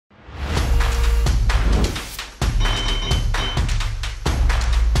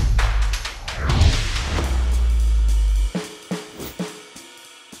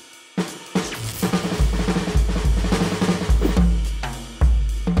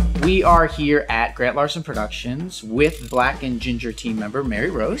We are here at Grant Larson Productions with Black and Ginger team member Mary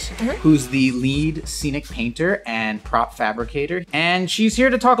Rose, who's the lead scenic painter and prop fabricator. And she's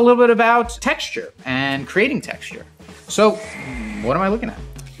here to talk a little bit about texture and creating texture. So, what am I looking at?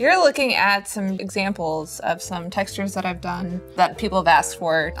 You're looking at some examples of some textures that I've done that people have asked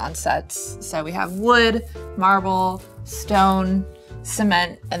for on sets. So we have wood, marble, stone,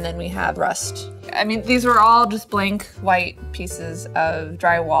 cement, and then we have rust. I mean, these were all just blank white pieces of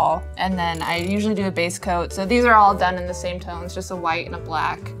drywall. And then I usually do a base coat. So these are all done in the same tones, just a white and a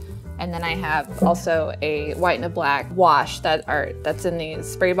black. And then I have also a white and a black wash that's in these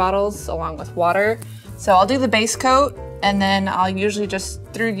spray bottles along with water. So I'll do the base coat, and then I'll usually just,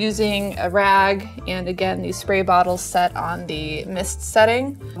 through using a rag and again these spray bottles set on the mist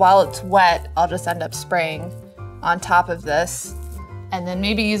setting, while it's wet, I'll just end up spraying on top of this, and then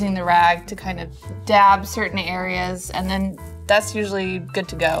maybe using the rag to kind of dab certain areas, and then that's usually good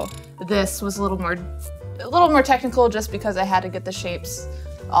to go. This was a little more technical just because I had to get the shapes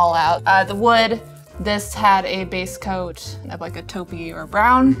all out. The wood, this had a base coat of like a taupey or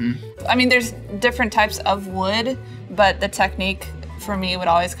brown. I mean, there's different types of wood, but the technique for me would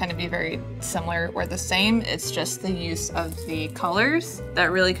always kind of be very similar or the same. It's just the use of the colors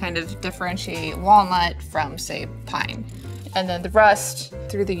that really kind of differentiate walnut from, say, pine. And then the rust,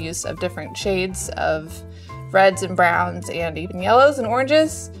 through the use of different shades of reds and browns and even yellows and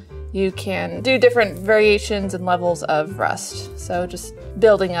oranges, you can do different variations and levels of rust. So just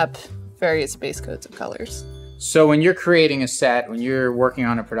building up various base coats of colors. So when you're creating a set, when you're working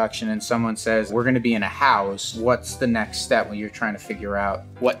on a production and someone says, we're gonna be in a house, what's the next step when you're trying to figure out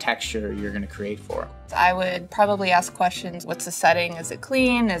what texture you're gonna create for? I would probably ask questions, what's the setting? Is it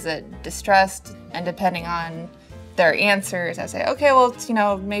clean? Is it distressed? And depending on their answers, I say, okay, well, it's, you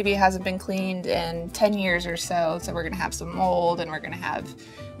know, maybe it hasn't been cleaned in 10 years or so, so we're gonna have some mold and we're gonna have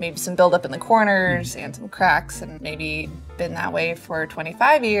maybe some buildup in the corners and some cracks, and maybe been that way for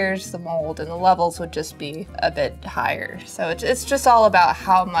 25 years, the mold and the levels would just be a bit higher. So it's just all about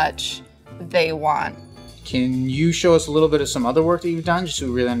how much they want. Can you show us a little bit of some other work that you've done just so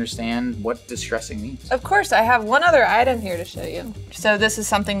we really understand what distressing means? Of course, I have one other item here to show you. So this is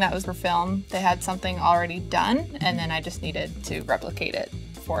something that was for film. They had something already done, and then I just needed to replicate it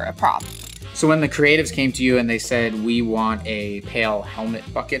for a prop. So when the creatives came to you and they said, we want a pale helmet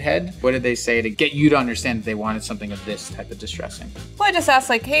bucket head, what did they say to get you to understand that they wanted something of this type of distressing? Well, I just asked,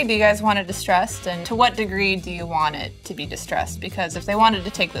 like, hey, do you guys want it distressed? And to what degree do you want it to be distressed? Because if they wanted to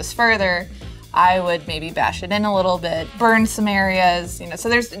take this further, I would maybe bash it in a little bit, burn some areas, you know, so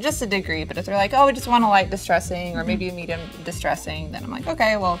there's just a degree. But if they're like, oh, we just want a light distressing or maybe a medium distressing, then I'm like,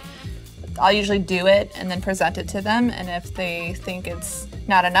 okay, well, I'll usually do it and then present it to them. And if they think it's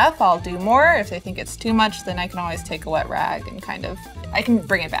not enough, I'll do more. If they think it's too much, then I can always take a wet rag and I can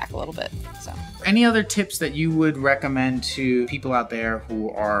bring it back a little bit, so. Any other tips that you would recommend to people out there who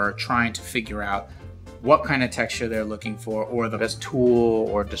are trying to figure out what kind of texture they're looking for, or the best tool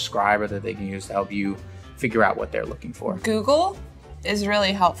or describer that they can use to help you figure out what they're looking for? Google is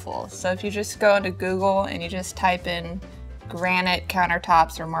really helpful. So if you just go into Google and you just type in granite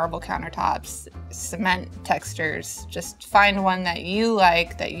countertops or marble countertops, cement textures, just find one that you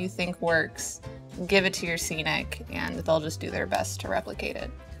like, that you think works, give it to your scenic, and they'll just do their best to replicate it.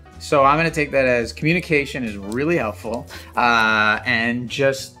 So I'm gonna take that as communication is really helpful, and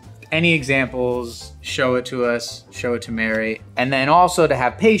just any examples, show it to us, show it to Mary, and then also to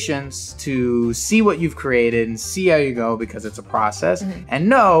have patience to see what you've created and see how you go, because it's a process, and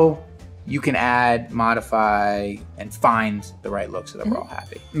know you can add, modify, and find the right look so that we're all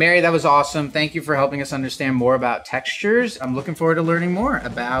happy. Mary, that was awesome. Thank you for helping us understand more about textures. I'm looking forward to learning more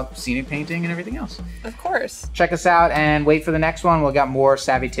about scenic painting and everything else. Of course. Check us out and wait for the next one. We've got more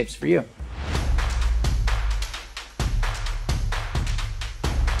savvy tips for you.